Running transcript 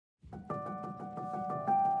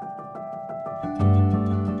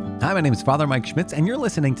Hi, my name is Father Mike Schmitz, and you're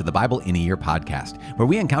listening to the Bible in a Year podcast, where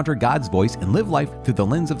we encounter God's voice and live life through the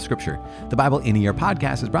lens of Scripture. The Bible in a Year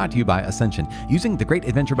podcast is brought to you by Ascension. Using the Great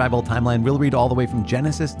Adventure Bible timeline, we'll read all the way from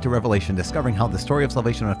Genesis to Revelation, discovering how the story of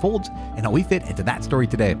salvation unfolds and how we fit into that story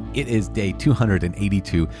today. It is day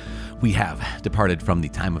 282. We have departed from the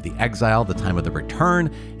time of the exile, the time of the return,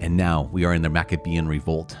 and now we are in the Maccabean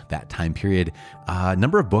revolt, that time period. A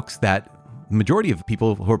number of books that majority of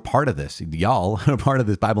people who are part of this, y'all who are part of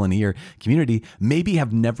this Bible in a Year community, maybe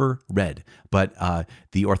have never read. But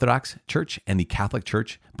the Orthodox Church and the Catholic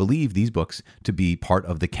Church believe these books to be part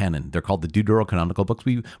of the canon. They're called the Deuterocanonical books.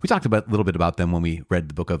 We talked about a little bit about them when we read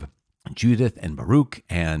the book of Judith and Baruch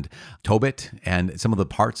and Tobit and some of the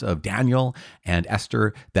parts of Daniel and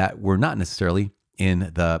Esther that were not necessarily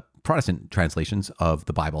in the Protestant translations of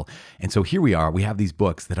the Bible. And so here we are. We have these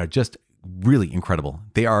books that are just really incredible.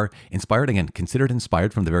 They are inspired, again, considered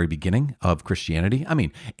inspired from the very beginning of Christianity. I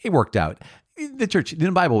mean, it worked out. The church,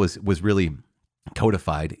 the Bible was really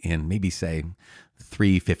codified in maybe, say,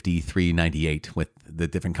 350, 398 with the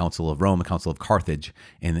different Council of Rome, the Council of Carthage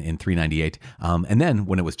in 398. And then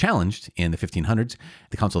when it was challenged in the 1500s,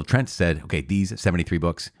 the Council of Trent said, okay, these 73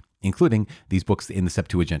 books, including these books in the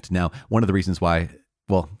Septuagint. Now, one of the reasons why,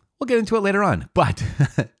 well, we'll get into it later on, but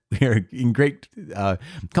we are in great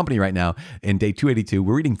company right now. In day 282,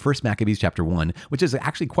 we're reading 1 Maccabees chapter 1, which is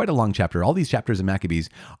actually quite a long chapter. All these chapters in Maccabees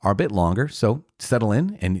are a bit longer, so settle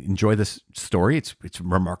in and enjoy this story. It's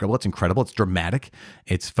remarkable, it's incredible, it's dramatic,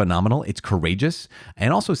 it's phenomenal, it's courageous.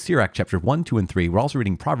 And also Sirach chapter 1, 2, and 3. We're also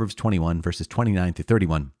reading Proverbs 21, verses 29 to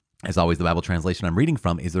 31. As always, the Bible translation I'm reading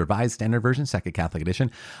from is the Revised Standard Version, Second Catholic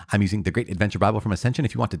Edition. I'm using the Great Adventure Bible from Ascension.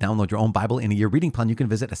 If you want to download your own Bible in a Year reading plan, you can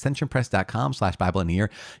visit ascensionpress.com/Bible in a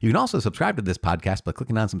Year. You can also subscribe to this podcast by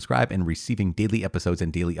clicking on subscribe and receiving daily episodes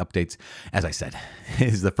and daily updates. As I said, it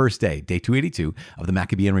is the first day 282 of the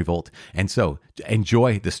Maccabean Revolt. And so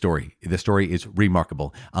enjoy the story. The story is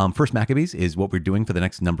remarkable. First Maccabees is what we're doing for the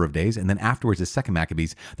next number of days. And then afterwards is Second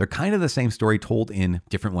Maccabees. They're kind of the same story told in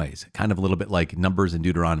different ways, kind of a little bit like Numbers and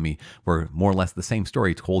Deuteronomy, were more or less the same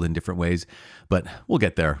story told in different ways, but we'll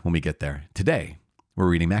get there when we get there. Today, we're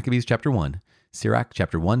reading Maccabees chapter 1, Sirach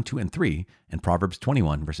chapter 1, 2, and 3, and Proverbs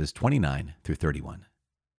 21, verses 29 through 31.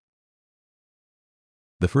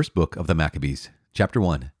 The first book of the Maccabees, chapter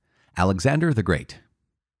 1, Alexander the Great.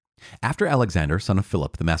 After Alexander, son of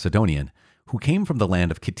Philip the Macedonian, who came from the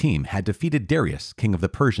land of Kittim, had defeated Darius, king of the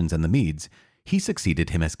Persians and the Medes, he succeeded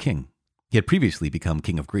him as king. He had previously become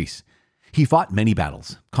king of Greece. He fought many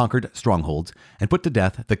battles, conquered strongholds, and put to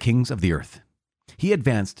death the kings of the earth. He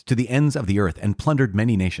advanced to the ends of the earth and plundered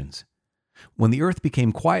many nations. When the earth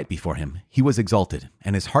became quiet before him, he was exalted,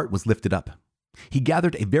 and his heart was lifted up. He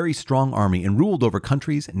gathered a very strong army and ruled over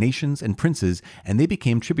countries, nations, and princes, and they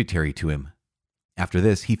became tributary to him. After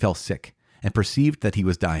this, he fell sick and perceived that he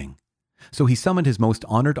was dying. So he summoned his most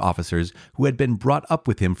honored officers who had been brought up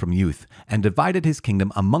with him from youth, and divided his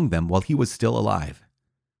kingdom among them while he was still alive.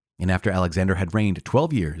 And after Alexander had reigned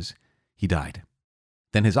 12 years, he died.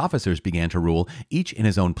 Then his officers began to rule, each in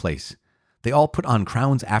his own place. They all put on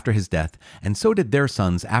crowns after his death, and so did their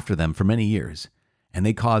sons after them for many years, and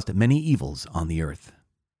they caused many evils on the earth.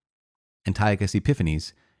 Antiochus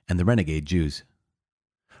Epiphanes and the renegade Jews.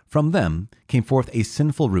 From them came forth a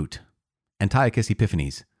sinful root, Antiochus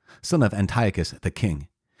Epiphanes, son of Antiochus the king.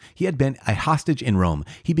 He had been a hostage in Rome.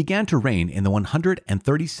 He began to reign in the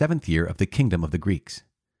 137th year of the kingdom of the Greeks.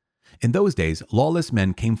 In those days, lawless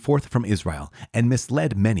men came forth from Israel and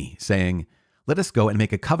misled many, saying, "Let us go and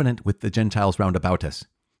make a covenant with the Gentiles round about us,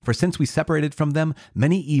 for since we separated from them,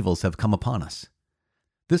 many evils have come upon us."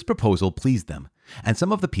 This proposal pleased them, and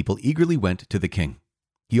some of the people eagerly went to the king.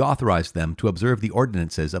 He authorized them to observe the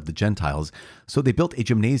ordinances of the Gentiles, so they built a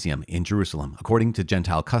gymnasium in Jerusalem, according to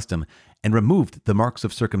Gentile custom, and removed the marks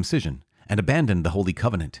of circumcision, and abandoned the Holy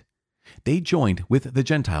Covenant. They joined with the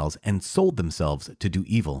Gentiles and sold themselves to do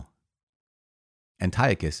evil.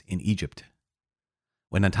 Antiochus in Egypt.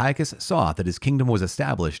 When Antiochus saw that his kingdom was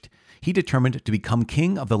established, he determined to become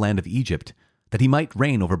king of the land of Egypt, that he might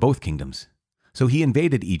reign over both kingdoms. So he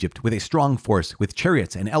invaded Egypt with a strong force, with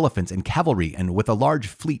chariots and elephants and cavalry, and with a large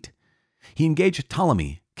fleet. He engaged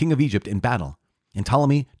Ptolemy, king of Egypt, in battle, and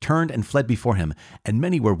Ptolemy turned and fled before him, and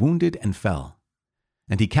many were wounded and fell.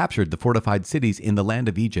 And he captured the fortified cities in the land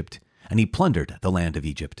of Egypt, and he plundered the land of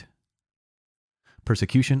Egypt.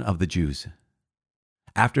 Persecution of the Jews.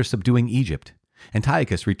 After subduing Egypt,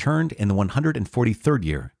 Antiochus returned in the 143rd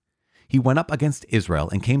year. He went up against Israel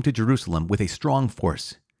and came to Jerusalem with a strong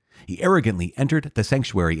force. He arrogantly entered the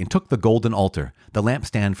sanctuary and took the golden altar, the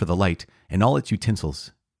lampstand for the light, and all its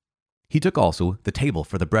utensils. He took also the table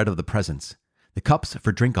for the bread of the presence, the cups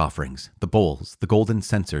for drink offerings, the bowls, the golden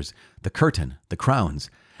censers, the curtain, the crowns,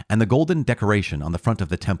 and the golden decoration on the front of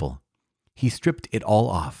the temple. He stripped it all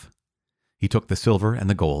off. He took the silver and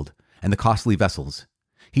the gold, and the costly vessels.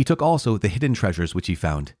 He took also the hidden treasures which he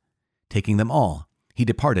found. Taking them all, he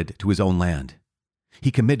departed to his own land. He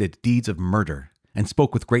committed deeds of murder, and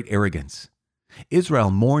spoke with great arrogance. Israel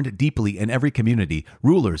mourned deeply in every community.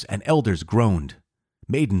 Rulers and elders groaned.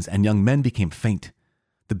 Maidens and young men became faint.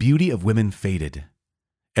 The beauty of women faded.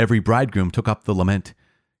 Every bridegroom took up the lament.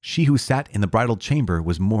 She who sat in the bridal chamber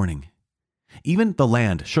was mourning. Even the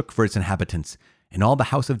land shook for its inhabitants, and all the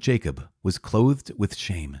house of Jacob was clothed with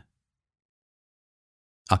shame.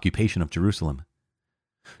 Occupation of Jerusalem.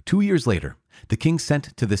 2 years later, the king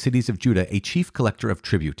sent to the cities of Judah a chief collector of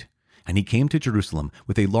tribute, and he came to Jerusalem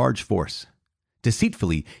with a large force.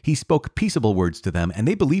 Deceitfully, he spoke peaceable words to them, and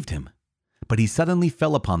they believed him. But he suddenly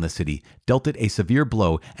fell upon the city, dealt it a severe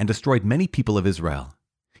blow, and destroyed many people of Israel.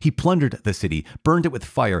 He plundered the city, burned it with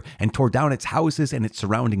fire, and tore down its houses and its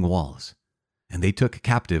surrounding walls. And they took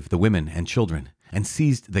captive the women and children, and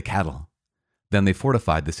seized the cattle. Then they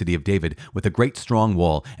fortified the city of David with a great strong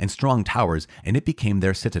wall and strong towers, and it became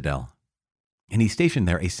their citadel. And he stationed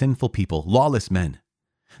there a sinful people, lawless men.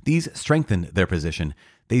 These strengthened their position.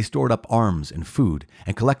 They stored up arms and food,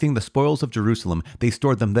 and collecting the spoils of Jerusalem, they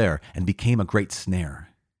stored them there, and became a great snare.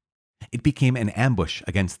 It became an ambush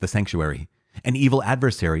against the sanctuary, an evil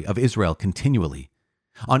adversary of Israel continually.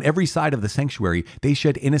 On every side of the sanctuary they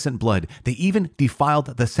shed innocent blood. They even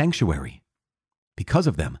defiled the sanctuary. Because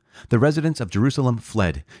of them, the residents of Jerusalem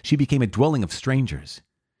fled. She became a dwelling of strangers.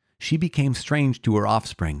 She became strange to her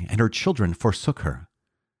offspring, and her children forsook her.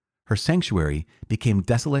 Her sanctuary became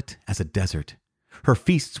desolate as a desert. Her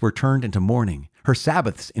feasts were turned into mourning, her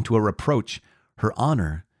Sabbaths into a reproach, her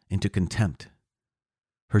honor into contempt.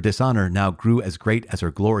 Her dishonor now grew as great as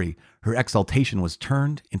her glory. Her exaltation was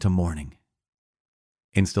turned into mourning.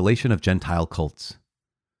 Installation of Gentile cults.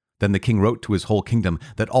 Then the king wrote to his whole kingdom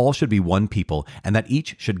that all should be one people, and that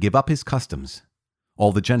each should give up his customs.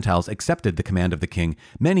 All the Gentiles accepted the command of the king.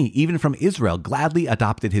 Many, even from Israel, gladly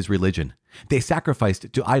adopted his religion. They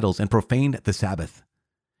sacrificed to idols and profaned the Sabbath.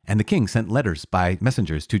 And the king sent letters by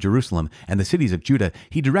messengers to Jerusalem and the cities of Judah.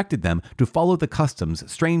 He directed them to follow the customs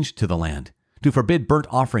strange to the land, to forbid burnt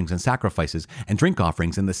offerings and sacrifices and drink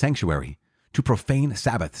offerings in the sanctuary, to profane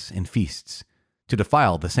Sabbaths and feasts, to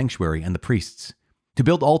defile the sanctuary and the priests, to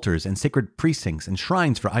build altars and sacred precincts and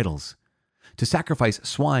shrines for idols, to sacrifice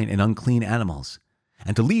swine and unclean animals,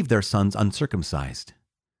 and to leave their sons uncircumcised.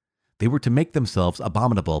 They were to make themselves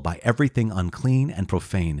abominable by everything unclean and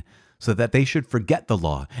profane, so that they should forget the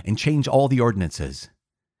law and change all the ordinances.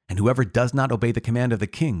 And whoever does not obey the command of the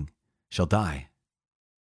king shall die.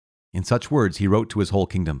 In such words he wrote to his whole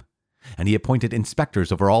kingdom. And he appointed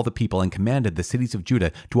inspectors over all the people and commanded the cities of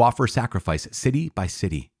Judah to offer sacrifice city by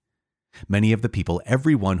city. Many of the people,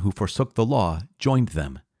 every one who forsook the law, joined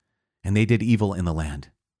them, and they did evil in the land.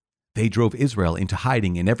 They drove Israel into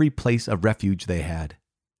hiding in every place of refuge they had.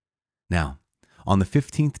 Now, on the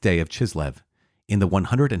 15th day of Chislev, in the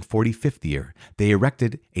 145th year, they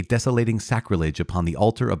erected a desolating sacrilege upon the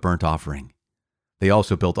altar of burnt offering. They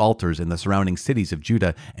also built altars in the surrounding cities of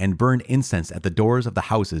Judah and burned incense at the doors of the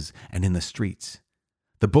houses and in the streets.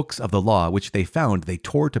 The books of the law which they found they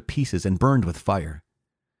tore to pieces and burned with fire.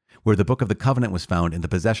 Where the book of the covenant was found in the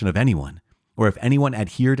possession of anyone, or if anyone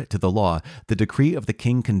adhered to the law, the decree of the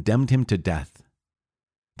king condemned him to death.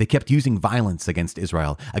 They kept using violence against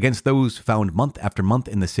Israel, against those found month after month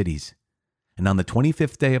in the cities. And on the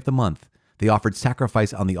 25th day of the month, they offered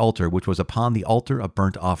sacrifice on the altar which was upon the altar of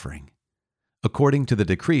burnt offering. According to the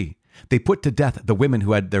decree, they put to death the women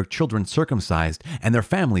who had their children circumcised, and their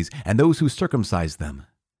families, and those who circumcised them.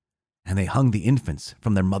 And they hung the infants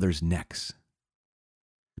from their mothers' necks.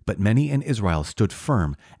 But many in Israel stood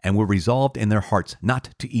firm and were resolved in their hearts not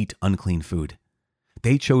to eat unclean food.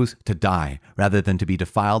 They chose to die rather than to be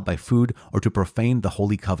defiled by food or to profane the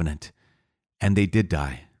holy covenant. And they did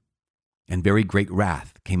die. And very great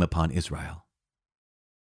wrath came upon Israel.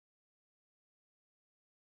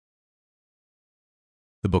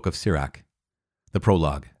 The Book of Sirach, the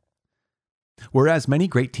Prologue. Whereas many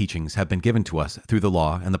great teachings have been given to us through the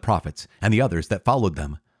law and the prophets and the others that followed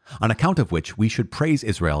them, on account of which we should praise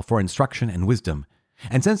Israel for instruction and wisdom,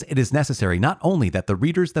 and since it is necessary not only that the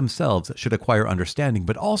readers themselves should acquire understanding,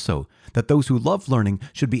 but also that those who love learning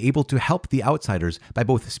should be able to help the outsiders by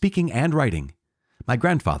both speaking and writing, my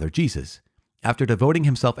grandfather, Jesus, after devoting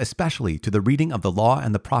himself especially to the reading of the law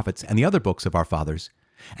and the prophets and the other books of our fathers,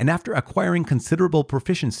 and after acquiring considerable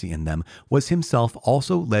proficiency in them, was himself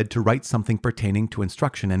also led to write something pertaining to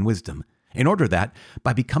instruction and wisdom, in order that,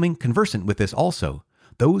 by becoming conversant with this also,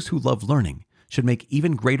 those who love learning should make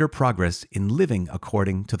even greater progress in living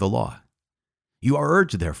according to the law. You are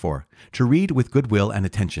urged, therefore, to read with good will and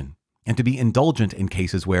attention, and to be indulgent in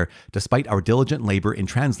cases where, despite our diligent labor in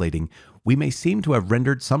translating, we may seem to have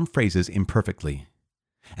rendered some phrases imperfectly.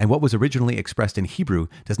 And what was originally expressed in Hebrew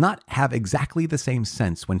does not have exactly the same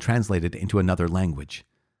sense when translated into another language.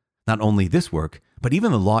 Not only this work, but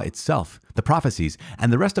even the law itself, the prophecies,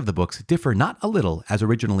 and the rest of the books differ not a little as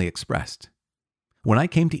originally expressed. When I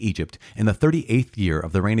came to Egypt in the 38th year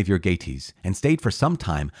of the reign of Euergetes and stayed for some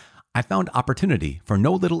time, I found opportunity for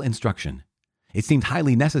no little instruction. It seemed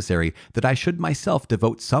highly necessary that I should myself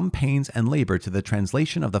devote some pains and labor to the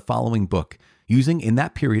translation of the following book, using in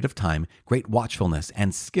that period of time great watchfulness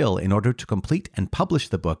and skill in order to complete and publish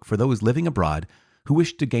the book for those living abroad who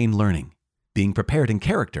wished to gain learning, being prepared in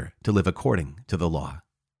character to live according to the law.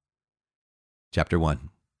 Chapter 1.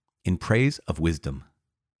 In Praise of Wisdom.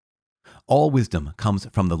 All wisdom comes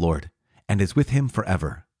from the Lord, and is with him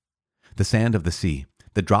forever. The sand of the sea,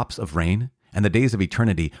 the drops of rain, and the days of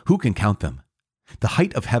eternity, who can count them? The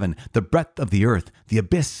height of heaven, the breadth of the earth, the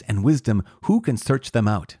abyss and wisdom, who can search them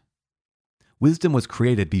out? Wisdom was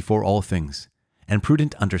created before all things, and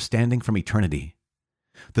prudent understanding from eternity.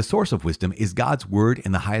 The source of wisdom is God's word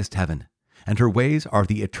in the highest heaven, and her ways are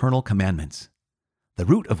the eternal commandments. The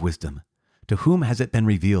root of wisdom, to whom has it been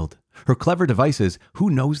revealed? Her clever devices, who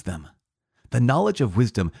knows them? The knowledge of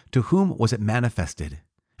wisdom, to whom was it manifested?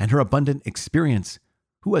 And her abundant experience,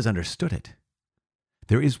 who has understood it?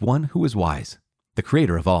 There is one who is wise, the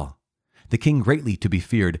creator of all, the king greatly to be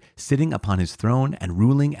feared, sitting upon his throne and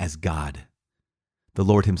ruling as God. The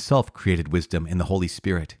Lord himself created wisdom in the Holy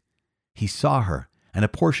Spirit. He saw her and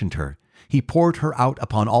apportioned her. He poured her out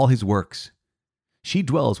upon all his works. She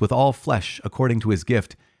dwells with all flesh according to his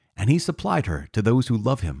gift, and he supplied her to those who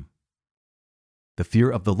love him. The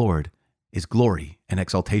fear of the Lord is glory and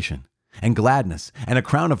exaltation, and gladness, and a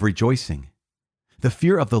crown of rejoicing. The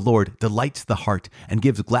fear of the Lord delights the heart, and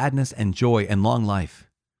gives gladness and joy and long life.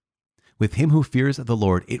 With him who fears the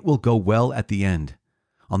Lord, it will go well at the end.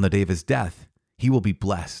 On the day of his death, he will be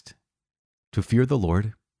blessed. To fear the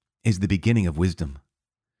Lord is the beginning of wisdom.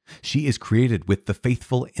 She is created with the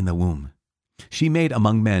faithful in the womb. She made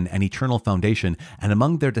among men an eternal foundation, and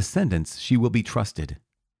among their descendants she will be trusted.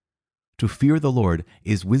 To fear the Lord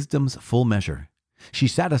is wisdom's full measure. She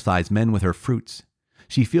satisfies men with her fruits.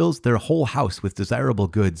 She fills their whole house with desirable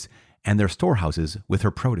goods, and their storehouses with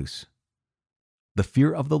her produce. The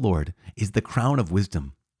fear of the Lord is the crown of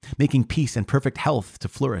wisdom, making peace and perfect health to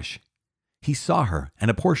flourish. He saw her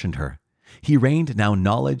and apportioned her. He rained down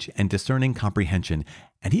knowledge and discerning comprehension,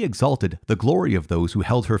 and he exalted the glory of those who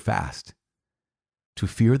held her fast. To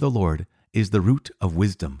fear the Lord is the root of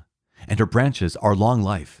wisdom, and her branches are long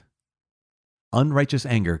life. Unrighteous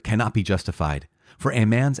anger cannot be justified, for a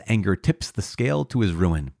man's anger tips the scale to his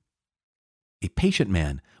ruin. A patient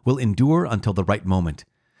man will endure until the right moment,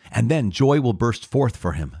 and then joy will burst forth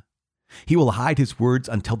for him. He will hide his words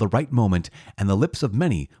until the right moment, and the lips of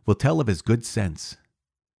many will tell of his good sense.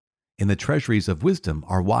 In the treasuries of wisdom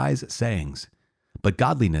are wise sayings, but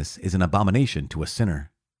godliness is an abomination to a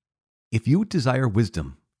sinner. If you desire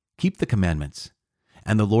wisdom, keep the commandments,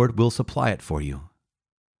 and the Lord will supply it for you.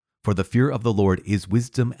 For the fear of the Lord is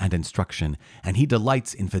wisdom and instruction, and he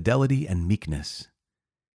delights in fidelity and meekness.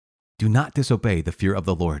 Do not disobey the fear of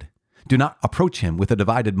the Lord. Do not approach him with a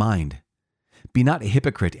divided mind. Be not a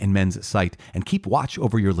hypocrite in men's sight, and keep watch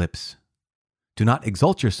over your lips. Do not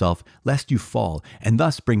exalt yourself, lest you fall, and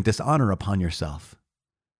thus bring dishonor upon yourself.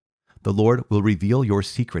 The Lord will reveal your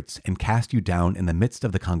secrets and cast you down in the midst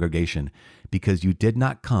of the congregation, because you did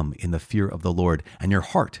not come in the fear of the Lord, and your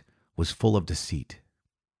heart was full of deceit.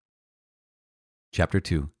 Chapter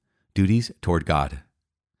 2. Duties toward God.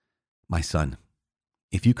 My son,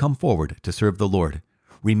 if you come forward to serve the Lord,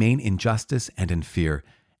 remain in justice and in fear,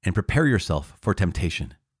 and prepare yourself for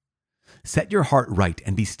temptation. Set your heart right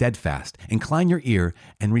and be steadfast. Incline your ear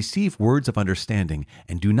and receive words of understanding,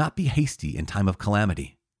 and do not be hasty in time of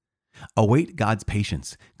calamity. Await God's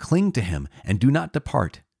patience, cling to him, and do not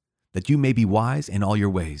depart, that you may be wise in all your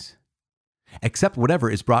ways. Accept whatever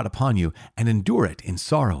is brought upon you, and endure it in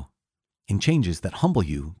sorrow. In changes that humble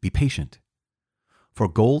you, be patient. For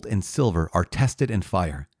gold and silver are tested in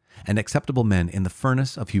fire, and acceptable men in the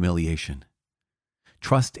furnace of humiliation.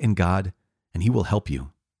 Trust in God, and he will help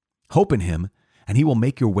you. Hope in him, and he will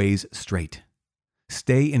make your ways straight.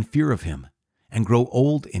 Stay in fear of him, and grow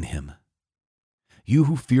old in him. You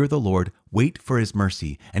who fear the Lord, wait for his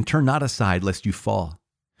mercy, and turn not aside lest you fall.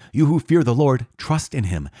 You who fear the Lord, trust in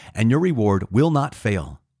him, and your reward will not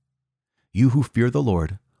fail. You who fear the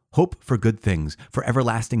Lord, Hope for good things, for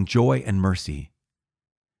everlasting joy and mercy.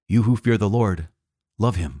 You who fear the Lord,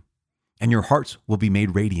 love him, and your hearts will be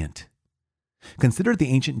made radiant. Consider the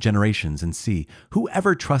ancient generations and see who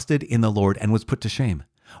ever trusted in the Lord and was put to shame,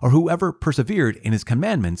 or whoever persevered in his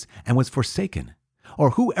commandments and was forsaken,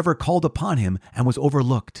 or whoever called upon him and was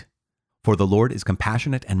overlooked. For the Lord is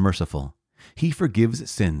compassionate and merciful. He forgives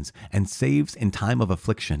sins and saves in time of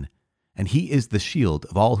affliction, and he is the shield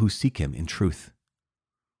of all who seek him in truth.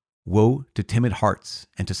 Woe to timid hearts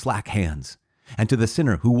and to slack hands, and to the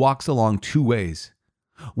sinner who walks along two ways.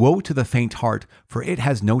 Woe to the faint heart, for it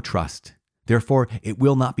has no trust. Therefore it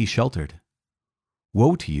will not be sheltered.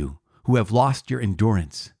 Woe to you who have lost your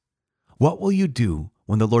endurance. What will you do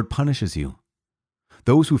when the Lord punishes you?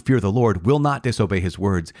 Those who fear the Lord will not disobey his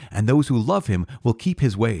words, and those who love him will keep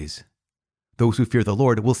his ways. Those who fear the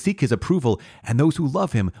Lord will seek his approval, and those who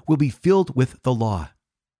love him will be filled with the law.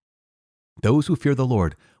 Those who fear the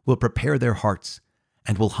Lord will prepare their hearts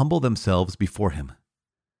and will humble themselves before him.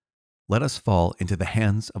 Let us fall into the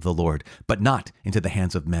hands of the Lord, but not into the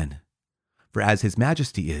hands of men. For as his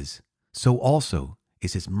majesty is, so also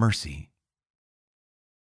is his mercy.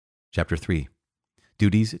 Chapter 3.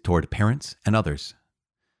 Duties toward parents and others.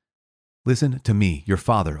 Listen to me, your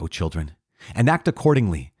father, O children, and act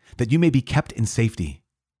accordingly, that you may be kept in safety.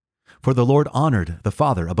 For the Lord honored the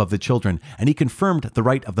father above the children, and he confirmed the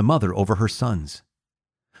right of the mother over her sons.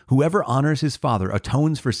 Whoever honors his father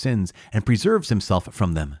atones for sins and preserves himself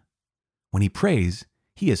from them. When he prays,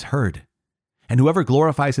 he is heard. And whoever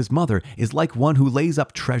glorifies his mother is like one who lays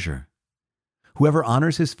up treasure. Whoever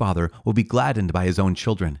honors his father will be gladdened by his own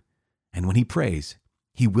children, and when he prays,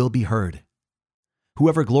 he will be heard.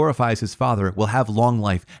 Whoever glorifies his father will have long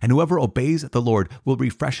life, and whoever obeys the Lord will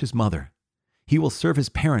refresh his mother. He will serve his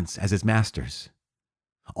parents as his masters.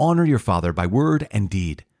 Honor your father by word and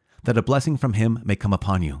deed, that a blessing from him may come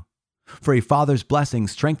upon you. For a father's blessing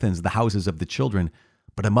strengthens the houses of the children,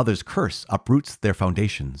 but a mother's curse uproots their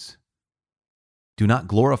foundations. Do not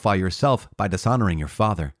glorify yourself by dishonoring your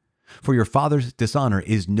father, for your father's dishonor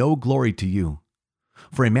is no glory to you.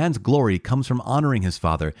 For a man's glory comes from honoring his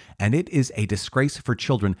father, and it is a disgrace for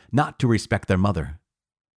children not to respect their mother.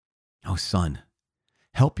 O son,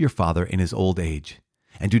 help your father in his old age,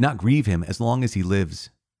 and do not grieve him as long as he lives.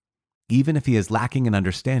 Even if he is lacking in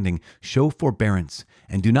understanding, show forbearance,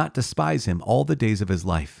 and do not despise him all the days of his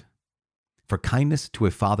life. For kindness to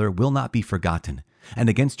a father will not be forgotten, and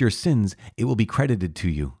against your sins it will be credited to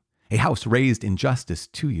you, a house raised in justice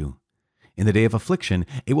to you. In the day of affliction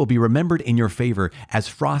it will be remembered in your favor, as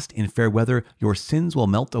frost in fair weather your sins will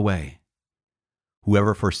melt away.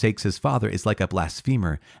 Whoever forsakes his father is like a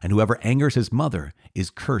blasphemer, and whoever angers his mother is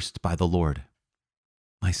cursed by the Lord.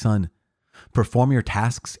 My son, perform your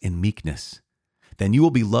tasks in meekness. Then you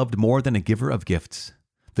will be loved more than a giver of gifts.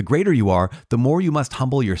 The greater you are, the more you must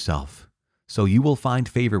humble yourself, so you will find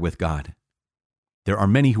favor with God. There are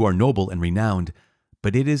many who are noble and renowned,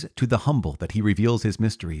 but it is to the humble that he reveals his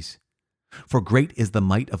mysteries. For great is the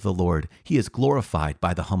might of the Lord, he is glorified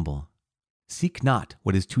by the humble. Seek not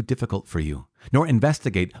what is too difficult for you, nor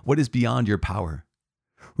investigate what is beyond your power.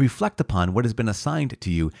 Reflect upon what has been assigned to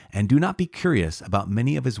you, and do not be curious about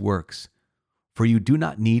many of his works, for you do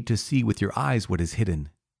not need to see with your eyes what is hidden.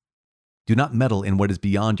 Do not meddle in what is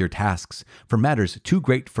beyond your tasks, for matters too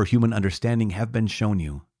great for human understanding have been shown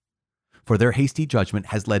you. For their hasty judgment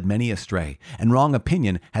has led many astray, and wrong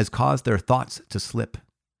opinion has caused their thoughts to slip.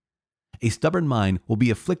 A stubborn mind will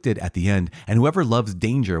be afflicted at the end, and whoever loves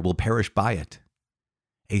danger will perish by it.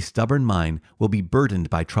 A stubborn mind will be burdened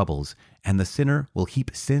by troubles, and the sinner will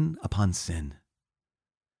heap sin upon sin.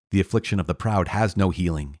 The affliction of the proud has no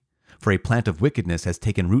healing, for a plant of wickedness has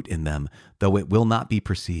taken root in them, though it will not be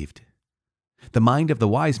perceived. The mind of the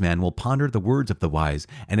wise man will ponder the words of the wise,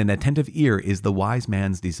 and an attentive ear is the wise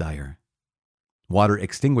man's desire. Water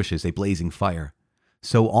extinguishes a blazing fire,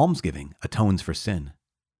 so almsgiving atones for sin.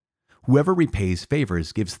 Whoever repays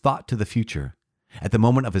favors gives thought to the future. At the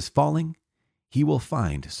moment of his falling, he will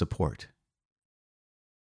find support.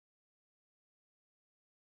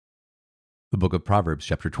 The book of Proverbs,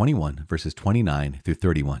 chapter 21, verses 29 through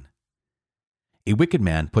 31. A wicked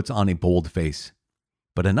man puts on a bold face,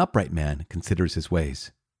 but an upright man considers his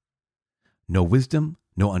ways. No wisdom,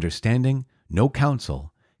 no understanding, no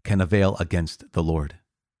counsel can avail against the Lord.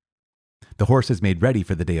 The horse is made ready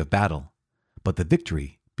for the day of battle, but the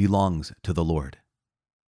victory belongs to the Lord.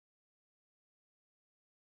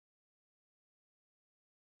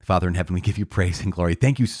 Father in heaven, we give you praise and glory.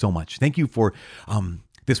 Thank you so much. Thank you for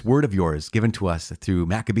this word of yours given to us through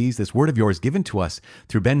Maccabees, this word of yours given to us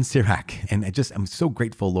through Ben Sirach. And I'm so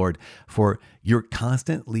grateful, Lord, for your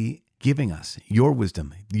constantly giving us your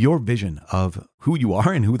wisdom, your vision of who you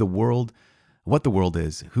are and what the world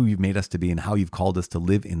is, who you've made us to be, and how you've called us to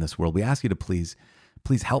live in this world. We ask you to please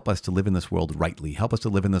help us to live in this world rightly. Help us to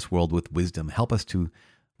live in this world with wisdom. Help us to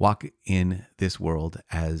walk in this world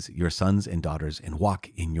as your sons and daughters and walk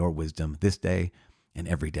in your wisdom this day and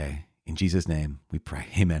every day. In Jesus' name, we pray.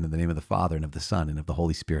 Amen. In the name of the Father and of the Son and of the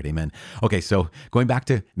Holy Spirit. Amen. Okay, so going back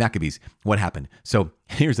to Maccabees, what happened? So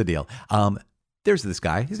here's the deal. There's this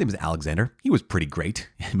guy. His name is Alexander. He was pretty great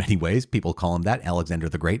in many ways. People call him that, Alexander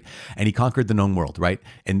the Great. And he conquered the known world, right?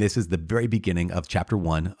 And this is the very beginning of chapter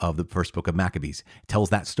 1 of the first book of Maccabees. It tells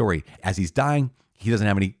that story. As he's dying, he doesn't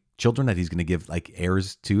have any children that he's going to give like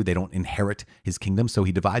heirs to. They don't inherit his kingdom. So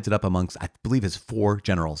he divides it up amongst, I believe, his 4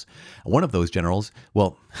 generals. One of those generals,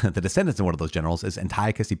 well, the descendants of one of those generals is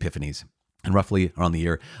Antiochus Epiphanes. And roughly around the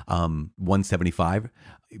year 175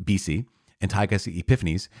 BC, Antiochus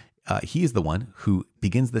Epiphanes, he is the one who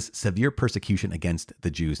begins this severe persecution against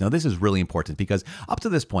the Jews. Now, this is really important because up to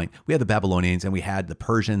this point, we had the Babylonians and we had the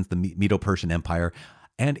Persians, the Medo-Persian Empire,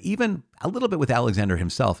 and even a little bit with Alexander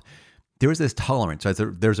himself. There was this tolerance, right?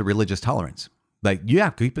 There's a religious tolerance. Like,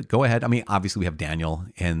 yeah, go ahead. I mean, obviously we have Daniel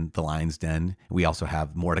in the lion's den. We also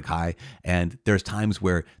have Mordecai. And there's times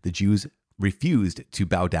where the Jews refused to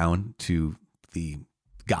bow down to the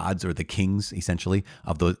gods or the kings, essentially,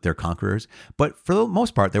 of their conquerors. But for the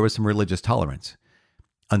most part, there was some religious tolerance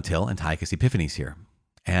until Antiochus Epiphanes here.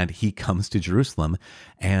 And he comes to Jerusalem,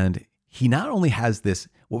 and he not only has this,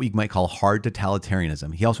 what we might call hard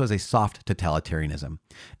totalitarianism, he also has a soft totalitarianism.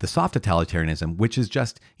 The soft totalitarianism, which is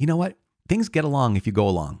just, you know what? Things get along if you go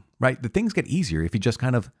along, right? The things get easier if you just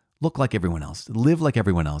kind of look like everyone else, live like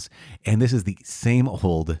everyone else. And this is the same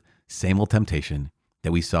old temptation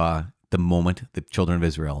that we saw the moment the children of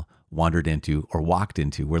Israel wandered into or walked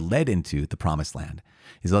into, were led into the promised land.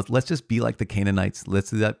 Is let's just be like the Canaanites.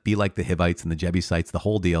 Let's be like the Hivites and the Jebusites, the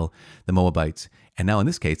whole deal, the Moabites. And now in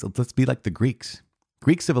this case, let's be like the Greeks.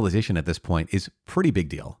 Greek civilization at this point is pretty big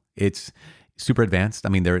deal. It's super advanced. I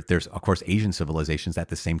mean, there's of course Asian civilizations at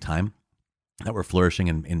the same time that were flourishing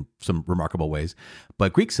in some remarkable ways.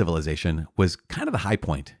 But Greek civilization was kind of the high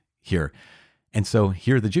point here. And so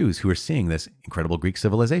here are the Jews who are seeing this incredible Greek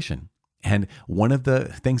civilization. And one of the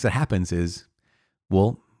things that happens is,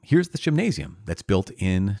 well, here's the gymnasium that's built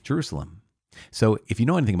in Jerusalem. So if you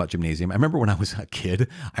know anything about gymnasium, I remember when I was a kid,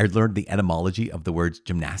 I learned the etymology of the word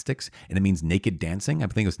gymnastics, and it means naked dancing. I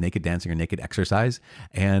think it was naked dancing or naked exercise,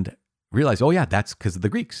 and realized, oh yeah, that's because of the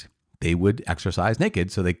Greeks. They would exercise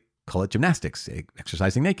naked, so they call it gymnastics,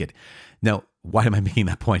 exercising naked. Now, why am I making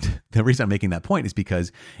that point? The reason I'm making that point is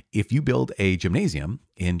because if you build a gymnasium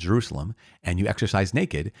in Jerusalem and you exercise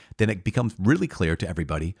naked, then it becomes really clear to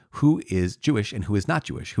everybody who is Jewish and who is not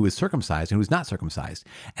Jewish, who is circumcised and who is not circumcised.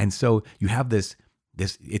 And so you have this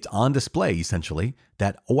it's on display essentially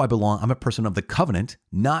that, I'm a person of the covenant,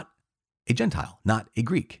 not a Gentile, not a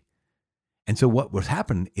Greek. And so what was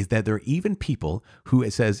happening is that there are even people who,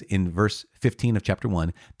 it says in verse 15 of chapter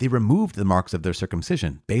 1, they removed the marks of their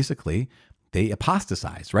circumcision. Basically, they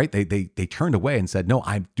apostatized, right? They turned away and said, no,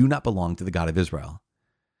 I do not belong to the God of Israel.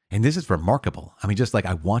 And this is remarkable. I mean, just like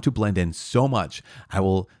I want to blend in so much, I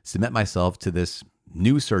will submit myself to this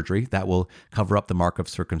new surgery that will cover up the mark of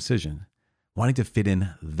circumcision. Wanting to fit in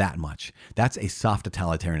that much. That's a soft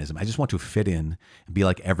totalitarianism. I just want to fit in and be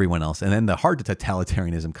like everyone else. And then the hard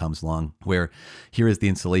totalitarianism comes along, where here is the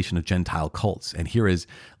installation of Gentile cults. And here is,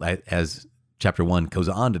 as chapter 1 goes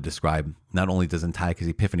on to describe, not only does Antiochus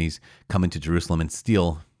Epiphanes come into Jerusalem and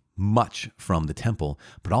steal much from the temple,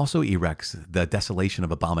 but also erects the desolation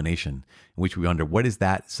of abomination, in which we wonder, what is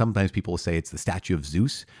that? Sometimes people will say it's the statue of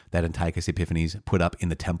Zeus that Antiochus Epiphanes put up in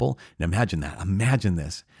the temple. And imagine that. Imagine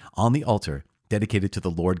this. On the altar dedicated to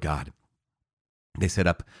the Lord God, they set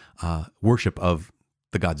up worship of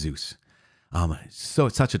the god Zeus. So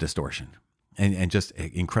it's such a distortion and just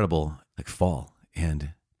an incredible fall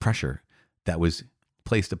and pressure that was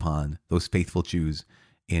placed upon those faithful Jews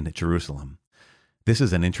in Jerusalem. This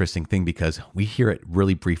is an interesting thing because we hear it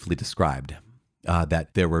really briefly described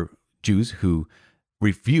that there were Jews who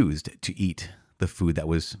refused to eat the food that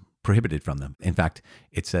was prohibited from them. In fact,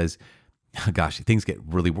 it says, gosh, things get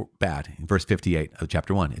really bad. In verse 58 of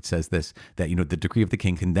chapter 1, it says this, that, the decree of the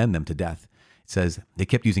king condemned them to death. It says, they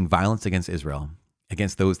kept using violence against Israel,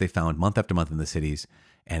 against those they found month after month in the cities.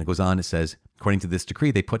 And it goes on, it says, according to this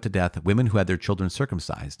decree, they put to death women who had their children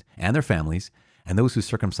circumcised and their families, and those who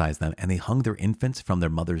circumcised them, and they hung their infants from their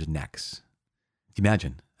mothers' necks.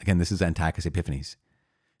 Imagine, again, this is Antiochus Epiphanes.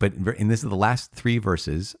 And this is the last 3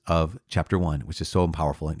 verses of chapter 1, which is so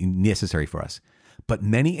powerful and necessary for us. But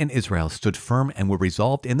many in Israel stood firm and were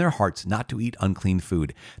resolved in their hearts not to eat unclean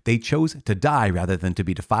food. They chose to die rather than to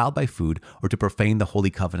be defiled by food or to profane the holy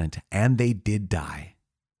covenant, and they did die.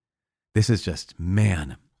 This is just,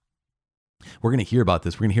 man. We're going to hear about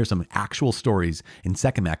this. We're going to hear some actual stories in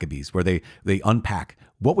 2 Maccabees where they unpack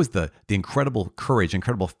what was the incredible courage,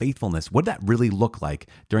 incredible faithfulness. What did that really look like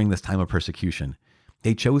during this time of persecution?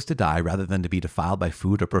 They chose to die rather than to be defiled by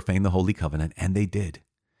food or profane the holy covenant, and they did.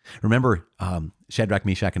 Remember Shadrach,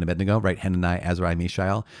 Meshach, and Abednego, right? Hananiah, Azariah,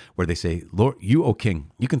 Mishael, where they say, Lord, you, O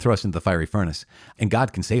king, you can throw us into the fiery furnace, and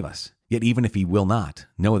God can save us. Yet even if he will not,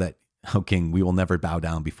 know that, O king, we will never bow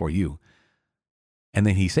down before you. And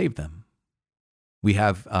then he saved them. We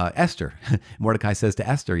have Esther. Mordecai says to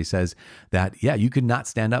Esther, he says that, yeah, you could not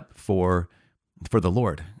stand up for the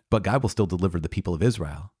Lord, but God will still deliver the people of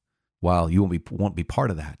Israel while you won't be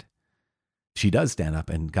part of that. She does stand up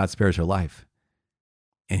and God spares her life.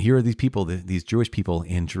 And here are these people, these Jewish people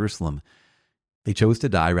in Jerusalem. They chose to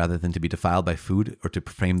die rather than to be defiled by food or to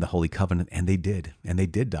profane the holy covenant, and they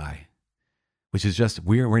did die. Which is just,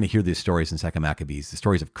 we're going to hear these stories in 2 Maccabees, the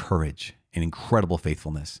stories of courage and incredible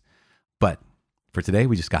faithfulness. But for today,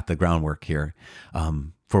 we just got the groundwork here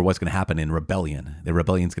for what's going to happen in rebellion. The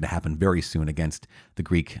rebellion is going to happen very soon against the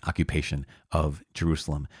Greek occupation of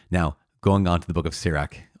Jerusalem. Now, going on to the book of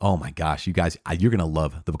Sirach. Oh my gosh, you guys, you're going to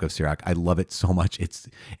love the book of Sirach. I love it so much. It's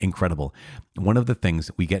incredible. One of the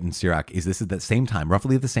things we get in Sirach is this is the same time,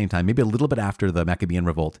 roughly at the same time, maybe a little bit after the Maccabean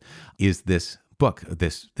revolt, is this book,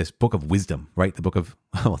 this book of wisdom, right? The book of,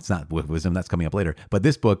 well, it's not wisdom, that's coming up later, but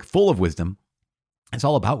this book full of wisdom. It's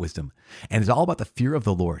all about wisdom, and it's all about the fear of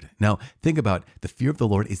the Lord. Now, think about the fear of the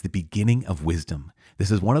Lord is the beginning of wisdom.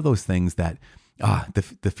 This is one of those things that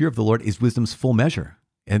the fear of the Lord is wisdom's full measure.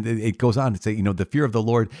 And it goes on to say, the fear of the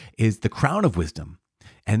Lord is the crown of wisdom.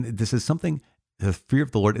 And this is something, the fear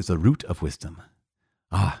of the Lord is the root of wisdom.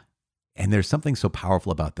 And there's something so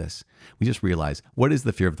powerful about this. We just realize, what is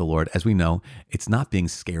the fear of the Lord? As we know, it's not being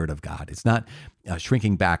scared of God. It's not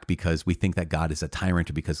shrinking back because we think that God is a tyrant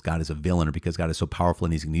or because God is a villain or because God is so powerful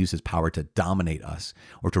and he's going to use his power to dominate us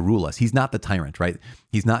or to rule us. He's not the tyrant, right?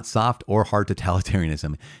 He's not soft or hard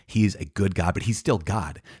totalitarianism. He's a good God, but he's still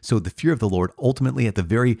God. So the fear of the Lord, ultimately, at the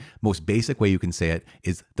very most basic way you can say it,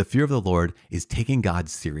 is the fear of the Lord is taking God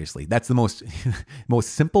seriously. That's the most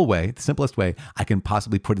simple way, the simplest way I can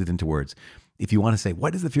possibly put it into words. If you want to say,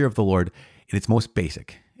 what is the fear of the Lord? In its most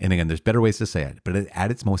basic, and again, there's better ways to say it, but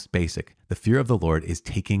at its most basic, the fear of the Lord is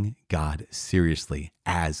taking God seriously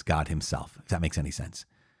as God himself, if that makes any sense.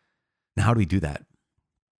 Now, how do we do that?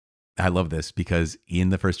 I love this because in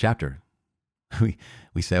the first chapter,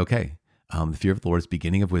 we say, okay, the fear of the Lord is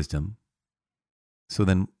beginning of wisdom. So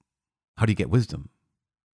then how do you get wisdom?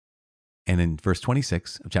 And in verse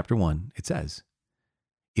 26 of chapter 1, it says,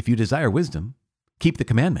 if you desire wisdom, keep the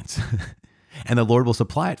commandments, and the Lord will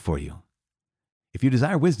supply it for you. If you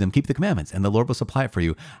desire wisdom, keep the commandments, and the Lord will supply it for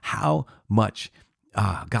you. How much,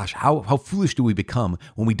 how foolish do we become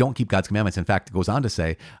when we don't keep God's commandments? In fact, it goes on to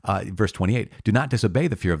say, verse 28, do not disobey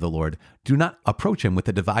the fear of the Lord. Do not approach him with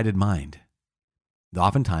a divided mind.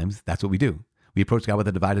 Oftentimes, that's what we do. We approach God with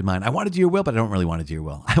a divided mind. I want to do your will, but I don't really want to do your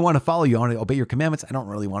will. I want to follow you. I want to obey your commandments. I don't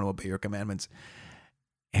really want to obey your commandments.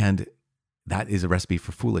 And that is a recipe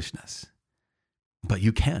for foolishness. But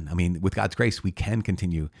you can. I mean, with God's grace, we can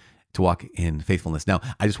continue to walk in faithfulness. Now,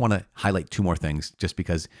 I just want to highlight two more things just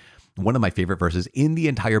because one of my favorite verses in the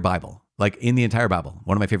entire Bible, one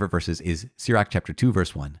of my favorite verses is Sirach chapter 2,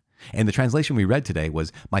 verse 1. And the translation we read today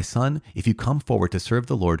was, my son, if you come forward to serve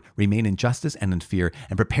the Lord, remain in justice and in fear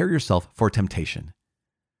and prepare yourself for temptation.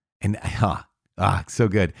 And so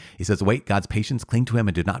good. He says, wait, God's patience, cling to him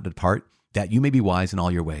and do not depart, that you may be wise in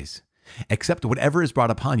all your ways. Accept whatever is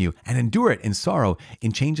brought upon you and endure it in sorrow.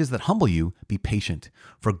 In changes that humble you, be patient.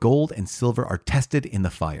 For gold and silver are tested in the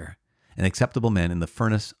fire, and acceptable men in the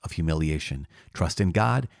furnace of humiliation. Trust in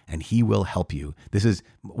God, and he will help you. This is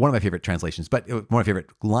one of my favorite translations, but one of my favorite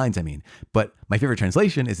lines, But my favorite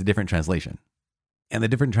translation is a different translation. And the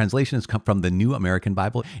different translations come from the New American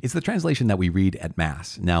Bible. It's the translation that we read at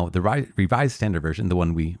Mass. Now, the Revised Standard Version, the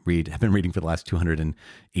one we have been reading for the last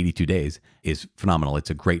 282 days, is phenomenal. It's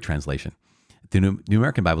a great translation. The New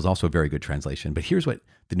American Bible is also a very good translation. But here's what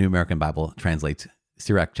the New American Bible translates,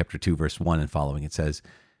 Sirach chapter 2, verse 1 and following. It says,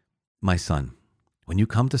 my son, when you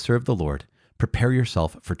come to serve the Lord, prepare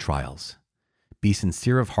yourself for trials. Be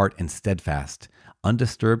sincere of heart and steadfast,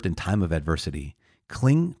 undisturbed in time of adversity.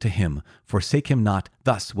 Cling to him, forsake him not,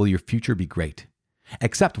 thus will your future be great.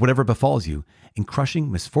 Accept whatever befalls you. In crushing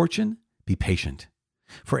misfortune, be patient.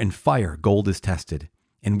 For in fire gold is tested,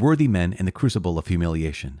 and worthy men in the crucible of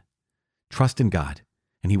humiliation. Trust in God,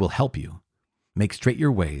 and he will help you. Make straight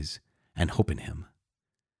your ways and hope in him.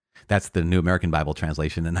 That's the New American Bible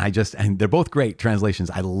translation. And they're both great translations.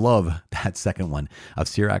 I love that second one of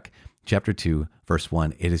Sirach chapter 2, verse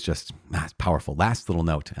 1. It is just it's powerful. Last little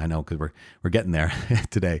note, I know, because we're getting there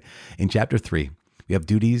today. In chapter 3, we have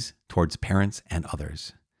duties towards parents and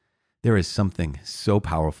others. There is something so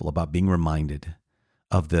powerful about being reminded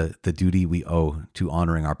of the duty we owe to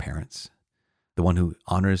honoring our parents. The one who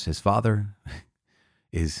honors his father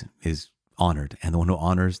is honored, and the one who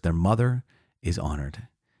honors their mother is honored.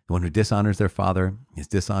 The one who dishonors their father is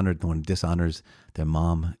dishonored. The one who dishonors their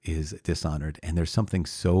mom is dishonored. And there's something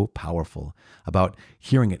so powerful about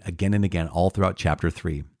hearing it again and again all throughout chapter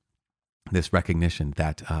 3. This recognition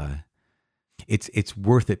that it's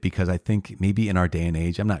worth it, because I think maybe in our day and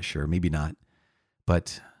age, I'm not sure, maybe not,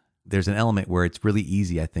 but there's an element where it's really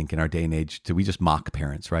easy, I think, in our day and age we just mock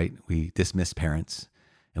parents, right? We dismiss parents,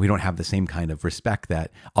 and we don't have the same kind of respect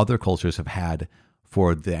that other cultures have had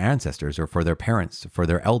for their ancestors or for their parents, for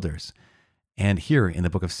their elders. And here in the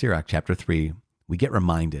book of Sirach, chapter 3, we get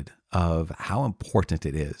reminded of how important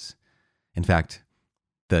it is. In fact,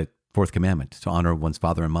 the fourth commandment, to honor one's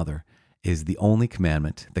father and mother, is the only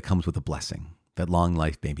commandment that comes with a blessing, that long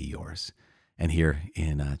life may be yours. And here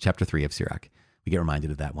in chapter 3 of Sirach, we get reminded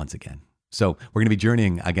of that once again. So we're going to be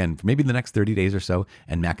journeying again for maybe the next 30 days or so,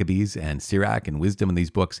 and Maccabees and Sirach and wisdom in these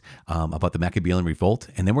books about the Maccabean revolt.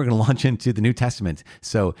 And then we're going to launch into the New Testament.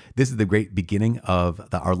 So this is the great beginning of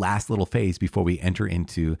our last little phase before we enter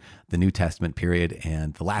into the New Testament period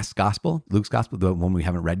and the last gospel, Luke's gospel, the one we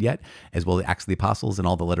haven't read yet, as well as Acts of the Apostles and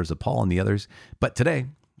all the letters of Paul and the others. But today,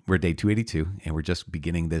 we're day 282, and we're just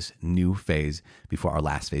beginning this new phase before our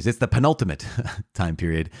last phase. It's the penultimate time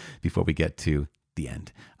period before we get to the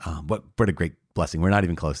end. What a great blessing. We're not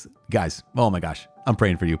even close. Guys, oh my gosh, I'm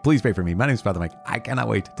praying for you. Please pray for me. My name is Father Mike. I cannot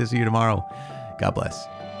wait to see you tomorrow. God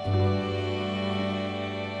bless.